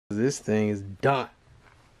This thing is done.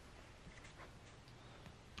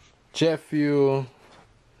 Jet fuel,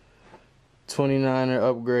 29er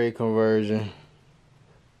upgrade conversion.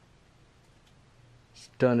 As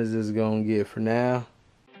done as it's gonna get for now.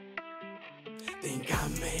 Think I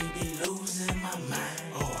may be losing my mind.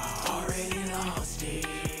 Oh, I already lost it.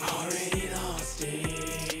 Already lost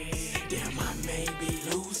it. Damn, I may be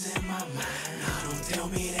losing my mind. Now don't tell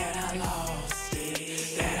me that I lost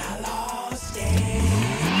it. That I lost it.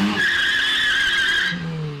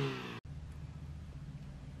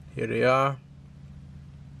 Here they are.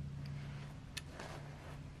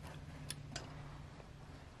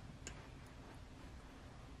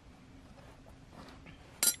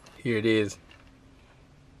 Here it is.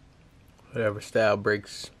 Whatever style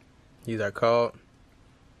brakes these are called.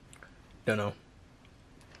 Don't know.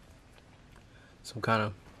 Some kind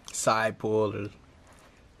of side pull or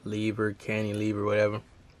lever, cantilever, whatever.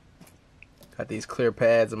 Got these clear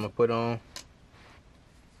pads I'm gonna put on.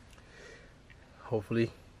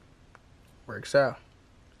 Hopefully works out.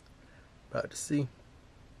 About to see.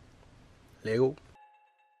 Lego.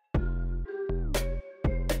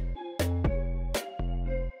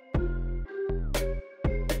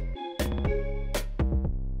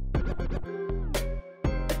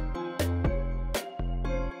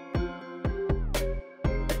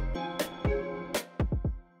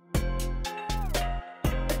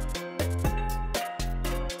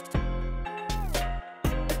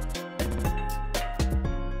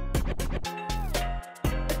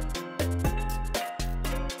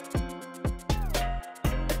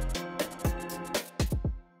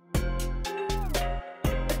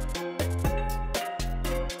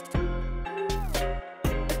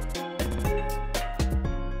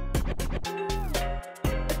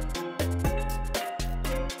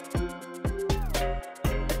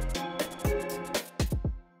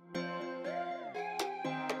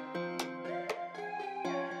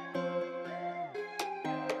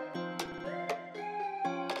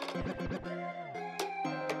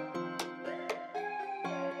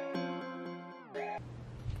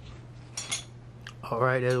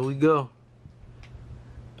 Alright, there we go.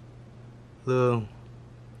 Little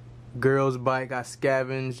girl's bike I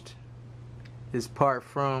scavenged this part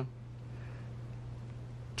from.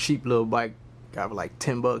 Cheap little bike. Got for like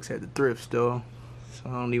 10 bucks at the thrift store. So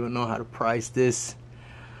I don't even know how to price this.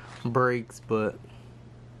 Brakes, but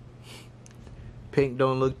pink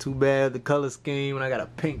don't look too bad. The color scheme, and I got a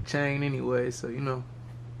pink chain anyway, so you know.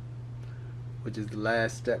 Which is the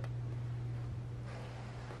last step.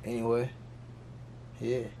 Anyway.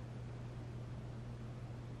 Yeah.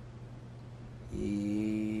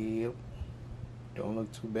 Yep. Don't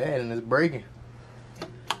look too bad, and it's breaking.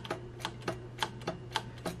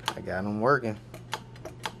 I got them working.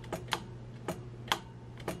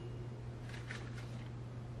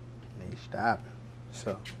 They stopping.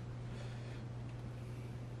 So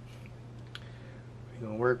we're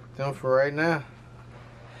gonna work with them for right now.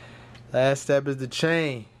 Last step is the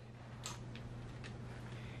chain.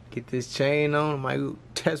 Get this chain on. I might go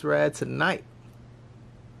test ride tonight.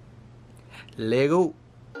 Lego.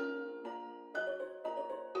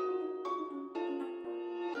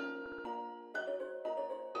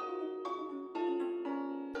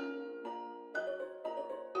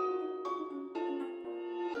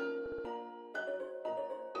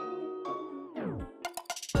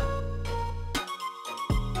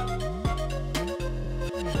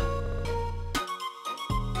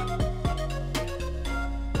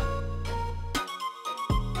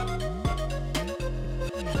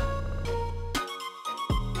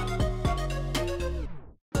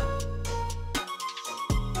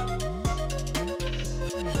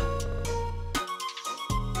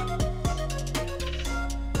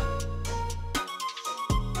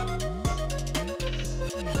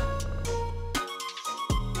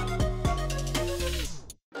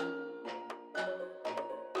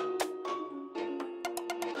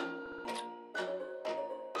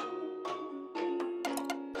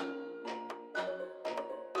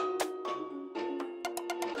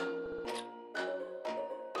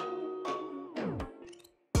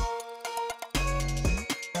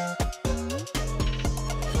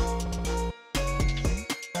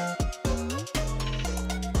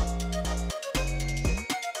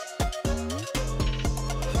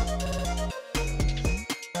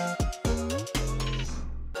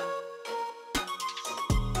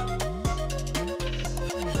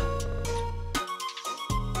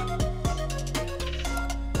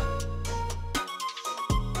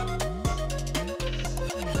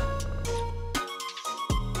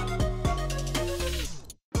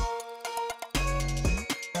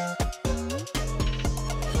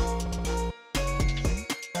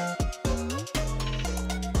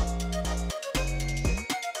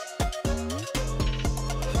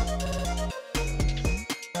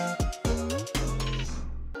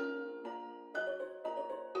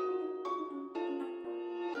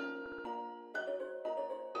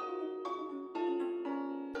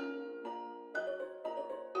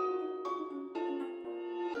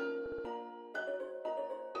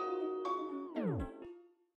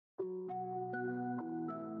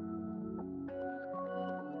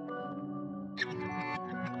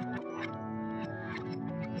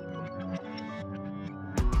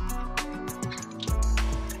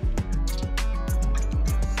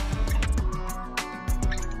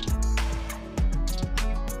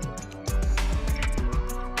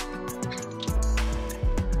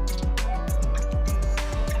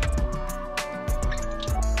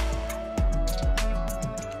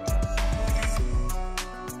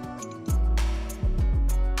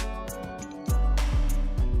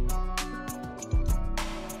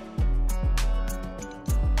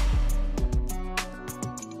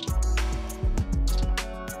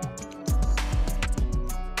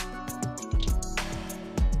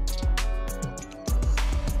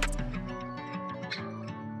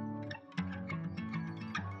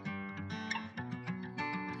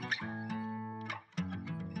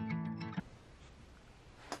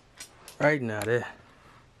 Right now, that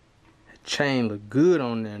chain look good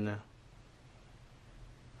on there now.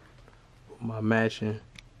 With my matching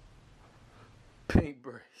pink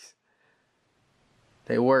brakes.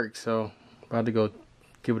 They work, so about to go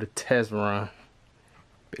give it a test run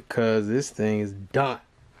because this thing is done.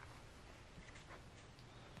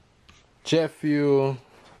 Jet fuel,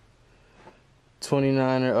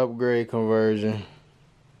 29er upgrade conversion.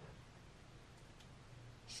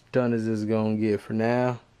 As done as it's gonna get for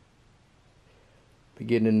now. Be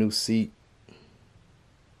getting a new seat.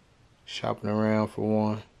 Shopping around for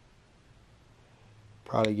one.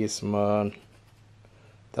 Probably get some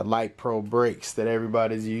the Light Pro brakes that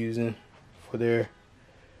everybody's using for their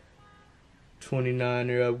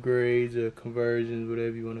 29er upgrades or conversions,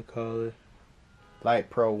 whatever you want to call it. Light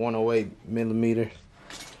Pro 108mm.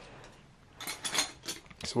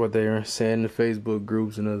 That's what they're saying in the Facebook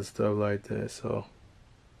groups and other stuff like that. So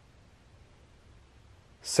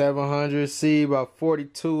 700C, about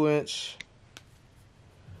 42-inch,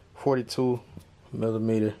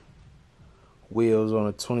 42mm wheels on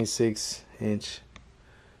a 26-inch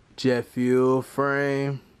jet fuel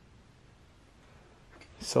frame.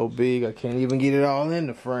 So big I can't even get it all in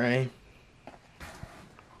the frame.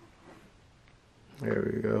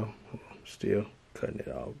 There we go. I'm still cutting it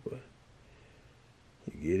off, but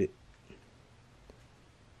you get it.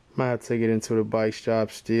 Might have to take it into the bike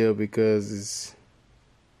shop still because it's,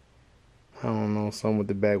 I don't know, something with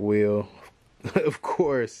the back wheel. Of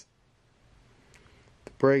course.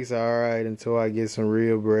 The brakes are alright until I get some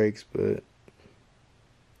real brakes, but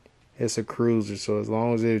it's a cruiser, so as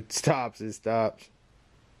long as it stops, it stops.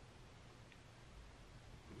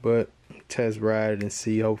 But test ride it and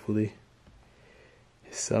see, hopefully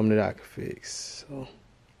it's something that I can fix. So,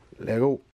 let go.